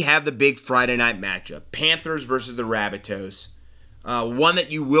then we have the big Friday night matchup, Panthers versus the Rabbitohs. One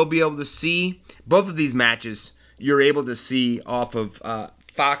that you will be able to see. Both of these matches you're able to see off of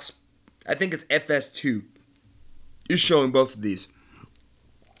Fox. I think it's FS2 is showing both of these.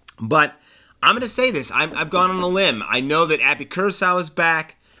 But I'm going to say this. I've gone on a limb. I know that Api Kurosawa is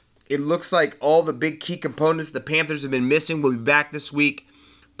back. It looks like all the big key components the Panthers have been missing will be back this week.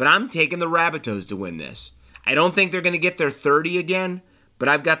 But I'm taking the Rabbitohs to win this. I don't think they're going to get their 30 again, but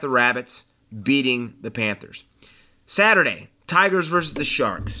I've got the Rabbits beating the Panthers. Saturday, Tigers versus the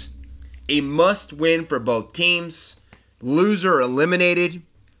Sharks. A must-win for both teams. Loser eliminated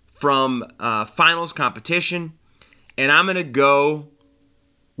from finals competition. And I'm going to go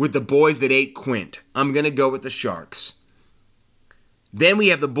with the boys that ate Quint. I'm going to go with the Sharks. Then we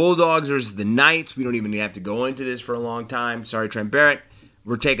have the Bulldogs versus the Knights. We don't even have to go into this for a long time. Sorry, Trent Barrett.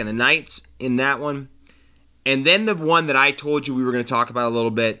 We're taking the Knights in that one. And then the one that I told you we were going to talk about a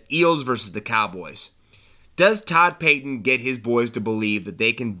little bit, Eels versus the Cowboys. Does Todd Payton get his boys to believe that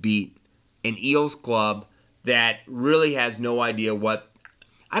they can beat an Eels club that really has no idea what,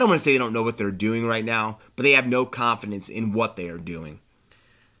 I don't want to say they don't know what they're doing right now, but they have no confidence in what they are doing.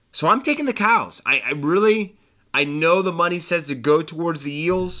 So I'm taking the Cows. I know the money says to go towards the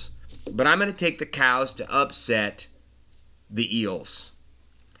Eels, but I'm going to take the Cows to upset the Eels.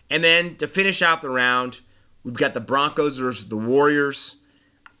 And then to finish out the round, we've got the Broncos versus the Warriors.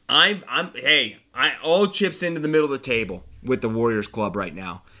 All chips into the middle of the table with the Warriors club right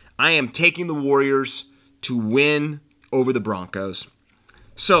now. I am taking the Warriors to win over the Broncos.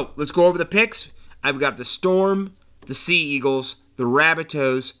 So let's go over the picks. I've got the Storm, the Sea Eagles, the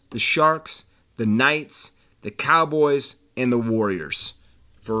Rabbitohs, the Sharks, the Knights, the Cowboys, and the Warriors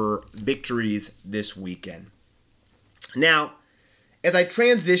for victories this weekend. Now, as I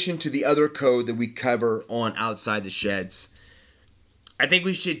transition to the other code that we cover on Outside the Sheds, I think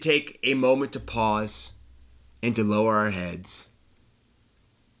we should take a moment to pause and to lower our heads.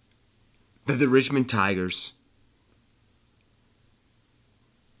 That the Richmond Tigers,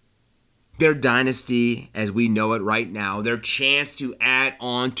 their dynasty as we know it right now, their chance to add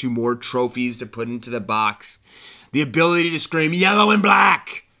on to more trophies to put into the box, the ability to scream yellow and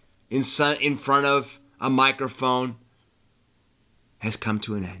black in front of a microphone has come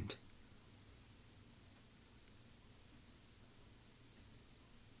to an end.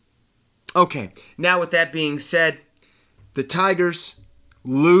 Okay, now with that being said, the Tigers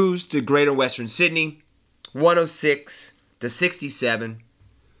lose to Greater Western Sydney, 106-67.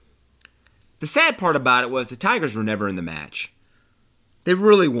 The sad part about it was the Tigers were never in the match. They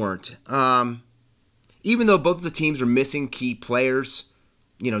really weren't. Even though both of the teams are missing key players,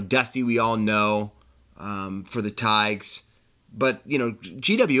 Dusty we all know for the Tigers, but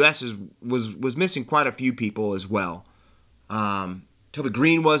GWS was missing quite a few people as well. Toby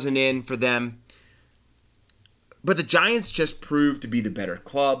Green wasn't in for them. But the Giants just proved to be the better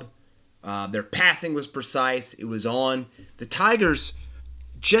club. Their passing was precise. It was on. The Tigers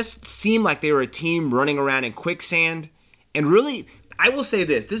just seemed like they were a team running around in quicksand. And really, I will say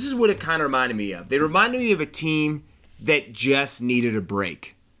this. This is what it kind of reminded me of. They reminded me of a team that just needed a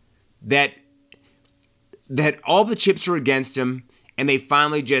break. That all the chips were against them, and they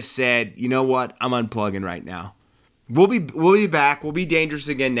finally just said, you know what? I'm unplugging right now. We'll be back. We'll be dangerous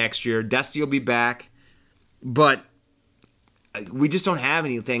again next year. Dusty will be back. But we just don't have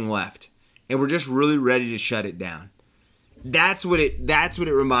anything left. And we're just really ready to shut it down. That's what it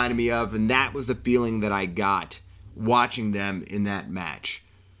reminded me of, and that was the feeling that I got watching them in that match.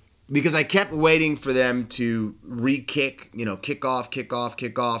 Because I kept waiting for them to re-kick, kick off,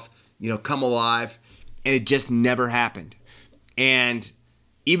 come alive, and it just never happened. And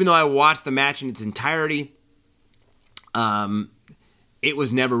even though I watched the match in its entirety, it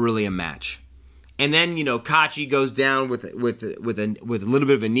was never really a match. And then, Kachi goes down with a little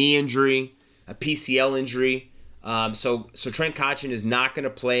bit of a knee injury, a PCL injury. So Trent Cotchin is not going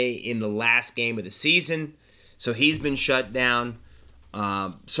to play in the last game of the season. So he's been shut down.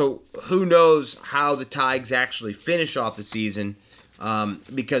 So who knows how the Tigers actually finish off the season,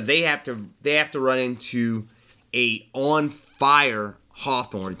 because they have to run into a on-fire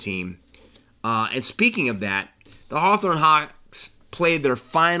Hawthorn team. And speaking of that, the Hawthorn Hawks played their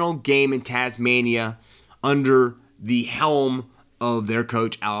final game in Tasmania under the helm of their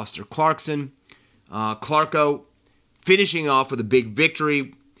coach, Alistair Clarkson. Clarko finishing off with a big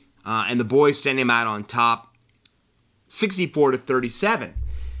victory, and the boys sent him out on top, 64-37.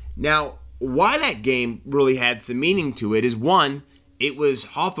 Now, why that game really had some meaning to it is, one, it was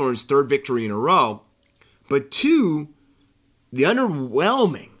Hawthorn's third victory in a row, but two, the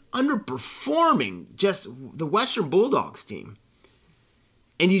underperforming, just the Western Bulldogs team.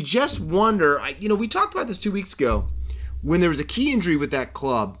 And you just wonder, we talked about this 2 weeks ago, when there was a key injury with that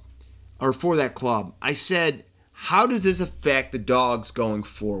club, or for that club. I said, how does this affect the Dogs going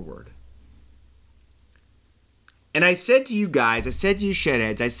forward? And I said to you guys, I said to you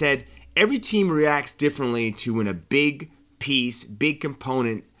Shedheads, I said, every team reacts differently to when a big piece, big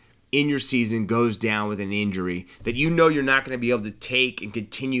component in your season goes down with an injury that you're not going to be able to take and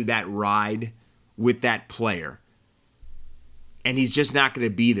continue that ride with that player. And he's just not going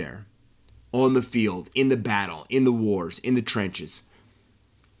to be there on the field, in the battle, in the wars, in the trenches.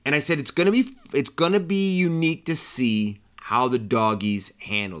 And I said it's going to be unique to see how the Doggies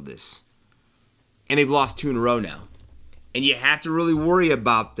handle this. And they've lost 2 in a row now. And you have to really worry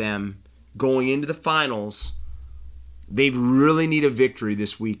about them going into the finals They really need a victory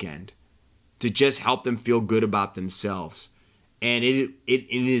this weekend to just help them feel good about themselves. And it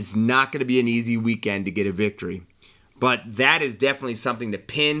is not going to be an easy weekend to get a victory. But that is definitely something to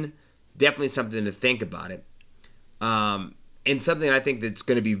pin, definitely something to think about it. And something I think that's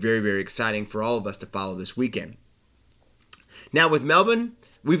going to be very, very exciting for all of us to follow this weekend. Now with Melbourne,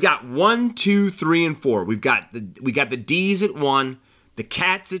 we've got 1, 2, 3, and 4. We got the D's at 1, the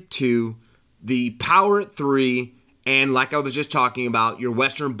Cats at 2, the Power at 3, and like I was just talking about, your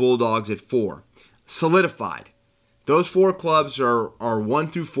Western Bulldogs at 4. Solidified. Those 4 clubs are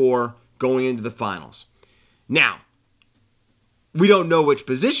 1 through 4 going into the finals. Now, we don't know which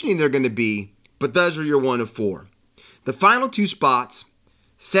positioning they're going to be, but those are your 1 of 4. The final 2 spots,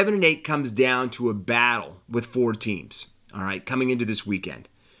 7 and 8, comes down to a battle with 4 teams, all right, coming into this weekend.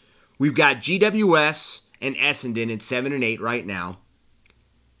 We've got GWS and Essendon at 7 and 8 right now.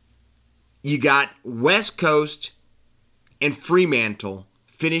 You got West Coast and Fremantle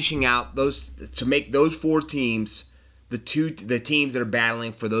finishing out those to make those 4 teams the teams that are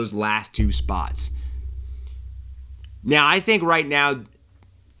battling for those last 2 spots. Now, I think right now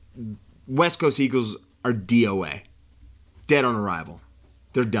West Coast Eagles are DOA. Dead on arrival.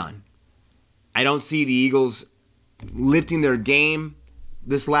 They're done. I don't see the Eagles lifting their game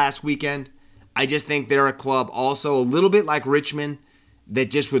this last weekend. I just think they're a club also a little bit like Richmond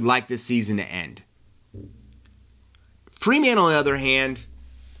that just would like this season to end. Fremantle, on the other hand,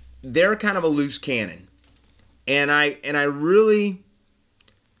 they're kind of a loose cannon. And I really,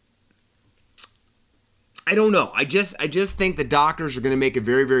 I don't know. I just think the Dockers are going to make it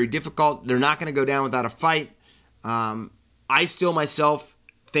very, very difficult. They're not going to go down without a fight. I still myself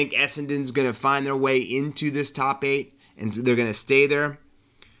think Essendon's going to find their way into this top 8, and they're going to stay there.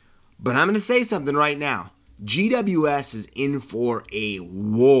 But I'm going to say something right now. GWS is in for a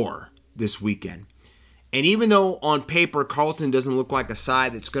war this weekend. And even though on paper Carlton doesn't look like a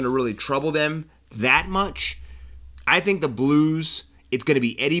side that's going to really trouble them that much, I think the Blues, it's going to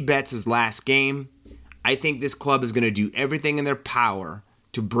be Eddie Betts' last game. I think this club is going to do everything in their power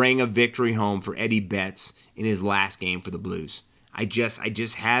to bring a victory home for Eddie Betts in his last game for the Blues. I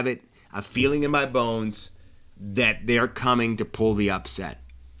just have a feeling in my bones that they're coming to pull the upset.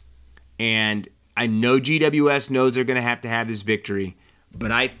 And I know GWS knows they're going to have this victory,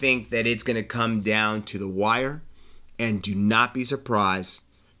 but I think that it's going to come down to the wire, and do not be surprised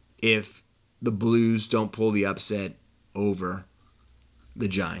if the Blues don't pull the upset over the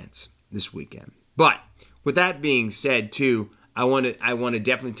Giants this weekend. But with that being said, too, I want to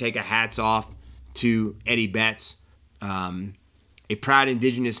definitely take a hats off to Eddie Betts, a proud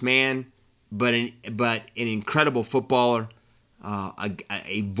Indigenous man, but an incredible footballer,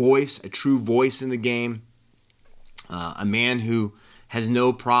 a voice, a true voice in the game, a man who has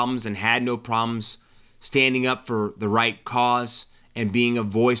no problems and had no problems standing up for the right cause and being a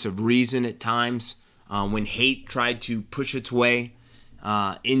voice of reason at times when hate tried to push its way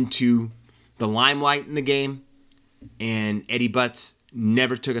into the limelight in the game. And Eddie Betts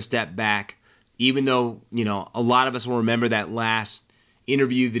never took a step back, even though, a lot of us will remember that last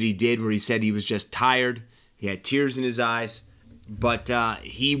interview that he did where he said he was just tired. He had tears in his eyes, but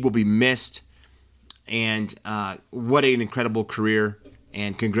he will be missed. And what an incredible career.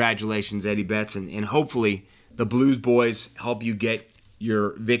 And congratulations, Eddie Betts. And hopefully the Blues boys help you get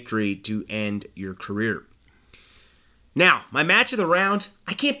your victory to end your career. Now, my match of the round,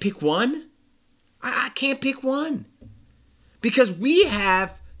 I can't pick one. I can't pick one. Because we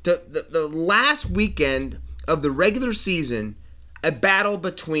have the last weekend of the regular season, a battle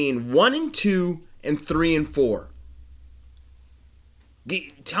between 1 and 2 and 3 and 4.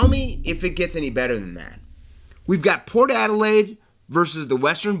 Tell me if it gets any better than that. We've got Port Adelaide versus the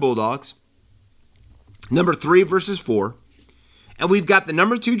Western Bulldogs, number 3 versus 4, and we've got the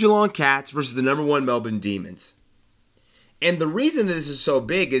number 2 Geelong Cats versus the number 1 Melbourne Demons. And the reason that this is so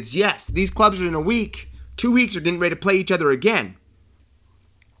big is, yes, these clubs are in a week, 2 weeks are getting ready to play each other again.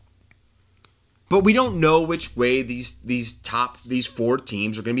 But we don't know which way these 4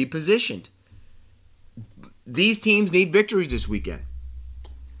 teams are going to be positioned. These teams need victories this weekend.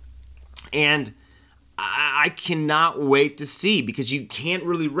 And I cannot wait to see, because you can't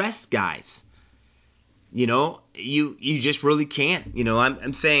really rest guys. You just really can't.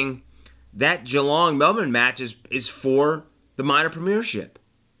 I'm saying that Geelong-Melbourne match is for the minor premiership.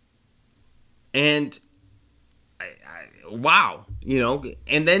 And wow,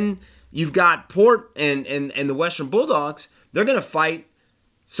 and then you've got Port and the Western Bulldogs. They're going to fight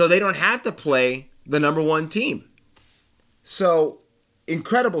so they don't have to play the number 1 team. So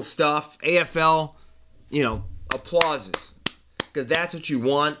incredible stuff. AFL, applauses. because that's what you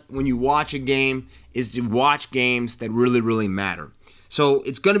want when you watch a game, is to watch games that really, really matter. So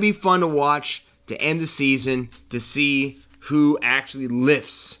it's going to be fun to watch to end the season to see who actually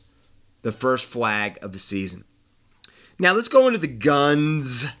lifts the first flag of the season. Now let's go into the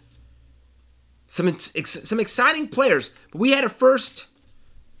guns. Some exciting players. But we had a first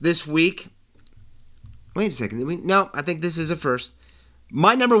this week. Wait a second. No, I think this is a first.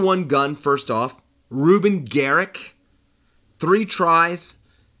 My number one gun, first off, Ruben Garrick. 3 tries,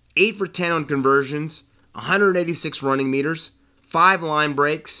 8 for 10 on conversions, 186 running meters, 5 line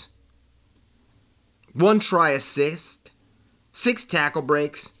breaks, 1 try assist, 6 tackle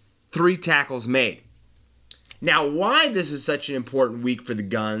breaks, 3 tackles made. Now, why this is such an important week for the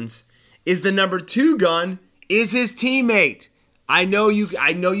Guns is the number 2 gun is his teammate. I know you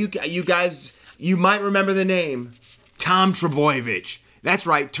guys, you might remember the name, Tom Trbojevic. That's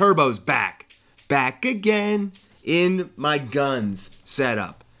right, Turbo's back. Back again in my Guns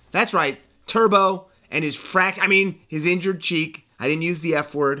setup. That's right, Turbo and his his injured cheek. I didn't use the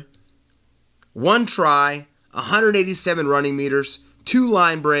F word. 1 try, 187 running meters, 2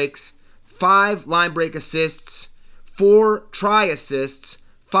 line breaks, 5 line break assists, 4 try assists,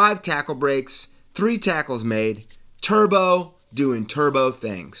 5 tackle breaks, 3 tackles made. Turbo doing Turbo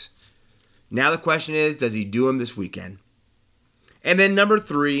things. Now the question is, does he do them this weekend? And then number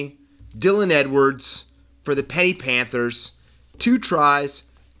 3, Dylan Edwards for the Penny Panthers. 2 tries,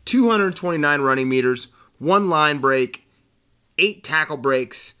 229 running meters, 1 line break, 8 tackle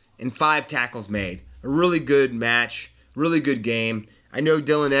breaks, and 5 tackles made. A really good match, really good game. I know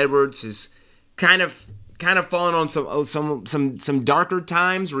Dylan Edwards is kind of fallen on some darker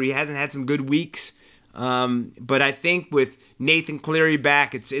times where he hasn't had some good weeks. But I think with Nathan Cleary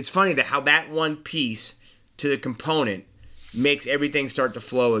back, it's funny that how that one piece to the component makes everything start to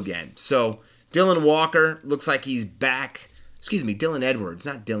flow again. So Dylan Walker looks like he's back. Dylan Edwards,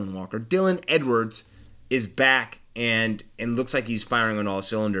 not Dylan Walker. Dylan Edwards is back and looks like he's firing on all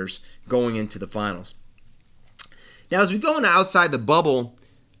cylinders going into the finals. Now, as we go into outside the bubble,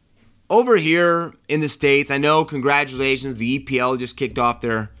 over here in the States, I know, congratulations, the EPL just kicked off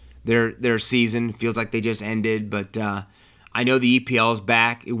their season. Feels like they just ended, but I know the EPL is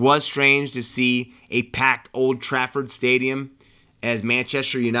back. It was strange to see a packed Old Trafford Stadium as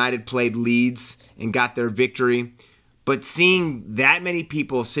Manchester United played Leeds and got their victory. But seeing that many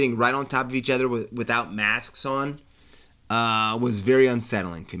people sitting right on top of each other without masks on was very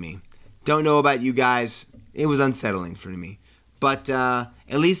unsettling to me. Don't know about you guys. It was unsettling for me. But at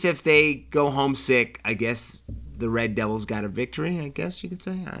least if they go home sick, I guess the Red Devils got a victory, I guess you could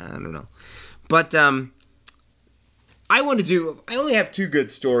say. I don't know. But I only have 2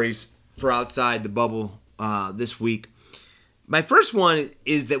 good stories for outside the bubble this week. My first one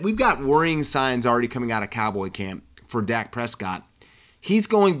is that we've got worrying signs already coming out of Cowboy camp for Dak Prescott. He's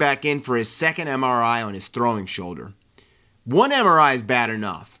going back in for his second MRI on his throwing shoulder. 1 MRI is bad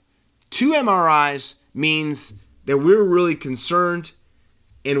enough. 2 MRIs means that we're really concerned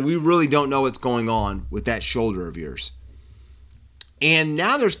and we really don't know what's going on with that shoulder of yours. And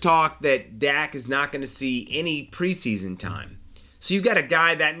now there's talk that Dak is not going to see any preseason time. So you've got a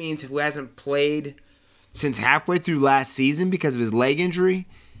guy that means who hasn't played since halfway through last season because of his leg injury,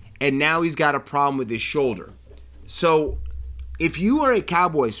 and now he's got a problem with his shoulder. So if you are a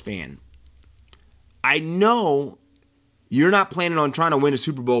Cowboys fan, I know you're not planning on trying to win a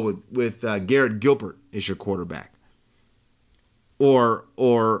Super Bowl with Garrett Gilbert as your quarterback,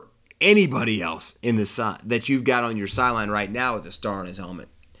 or anybody else in the that you've got on your sideline right now with a star on his helmet.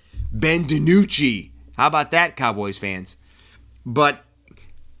 Ben DiNucci. How about that, Cowboys fans? But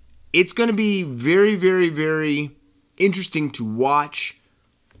it's going to be very, very, very interesting to watch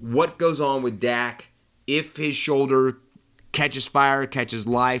what goes on with Dak. If his shoulder catches fire, catches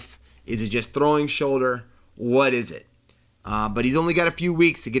life, is it just throwing shoulder? What is it? But he's only got a few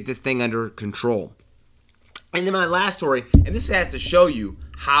weeks to get this thing under control. And then my last story, and this has to show you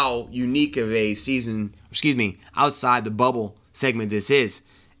how unique of a outside the bubble segment this is.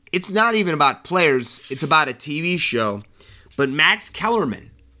 It's not even about players, it's about a TV show. But Max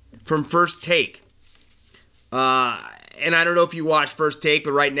Kellerman from First Take. And I don't know if you watch First Take,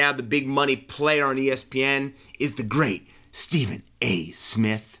 but right now the big money player on ESPN is the great Stephen A.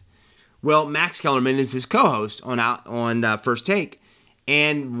 Smith. Well, Max Kellerman is his co-host on First Take,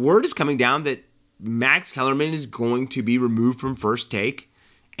 and word is coming down that Max Kellerman is going to be removed from First Take,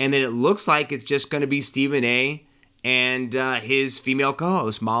 and then it looks like it's just going to be Stephen A. and his female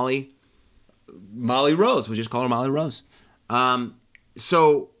co-host, Molly Rose. We'll just call her Molly Rose.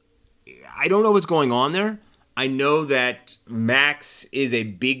 So I don't know what's going on there. I know that Max is a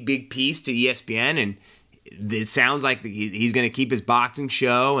big, big piece to ESPN, and it sounds like he's going to keep his boxing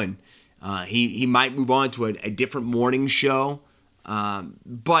show, and he might move on to a different morning show.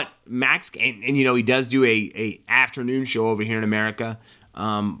 But Max, and he does do a afternoon show over here in America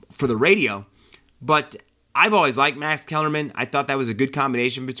for the radio. But I've always liked Max Kellerman. I thought that was a good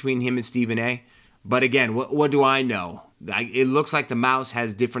combination between him and Stephen A. But again, what do I know? It looks like the mouse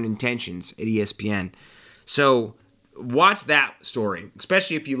has different intentions at ESPN. So watch that story,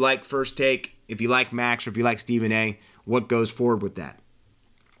 especially if you like First Take, if you like Max, or if you like Stephen A., what goes forward with that.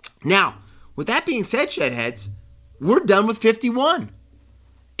 Now, with that being said, Shedheads, we're done with 51.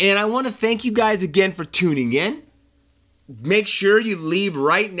 And I want to thank you guys again for tuning in. Make sure you leave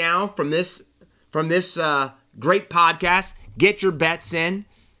right now from this great podcast. Get your bets in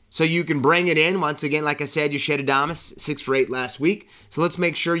so you can bring it in. Once again, like I said, you shed Adamas 6 for 8 last week. So let's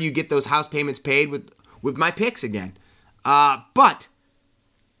make sure you get those house payments paid with my picks again. But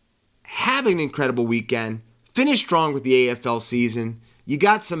have an incredible weekend. Finish strong with the AFL season. You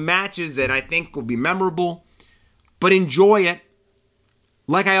got some matches that I think will be memorable, but enjoy it.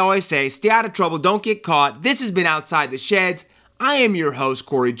 Like I always say, stay out of trouble, don't get caught. This has been Outside the Sheds. I am your host,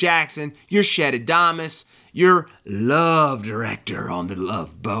 Corey Jackson, your Shed Adamas, your love director on the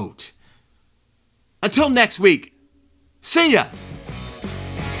Love Boat. Until next week, see ya!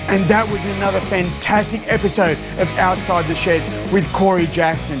 And that was another fantastic episode of Outside the Sheds with Corey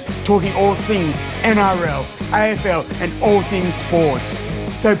Jackson, talking all things NRL, AFL, and all things sports.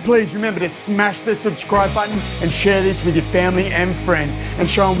 So please remember to smash the subscribe button and share this with your family and friends and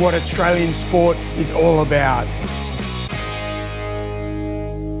show them what Australian sport is all about.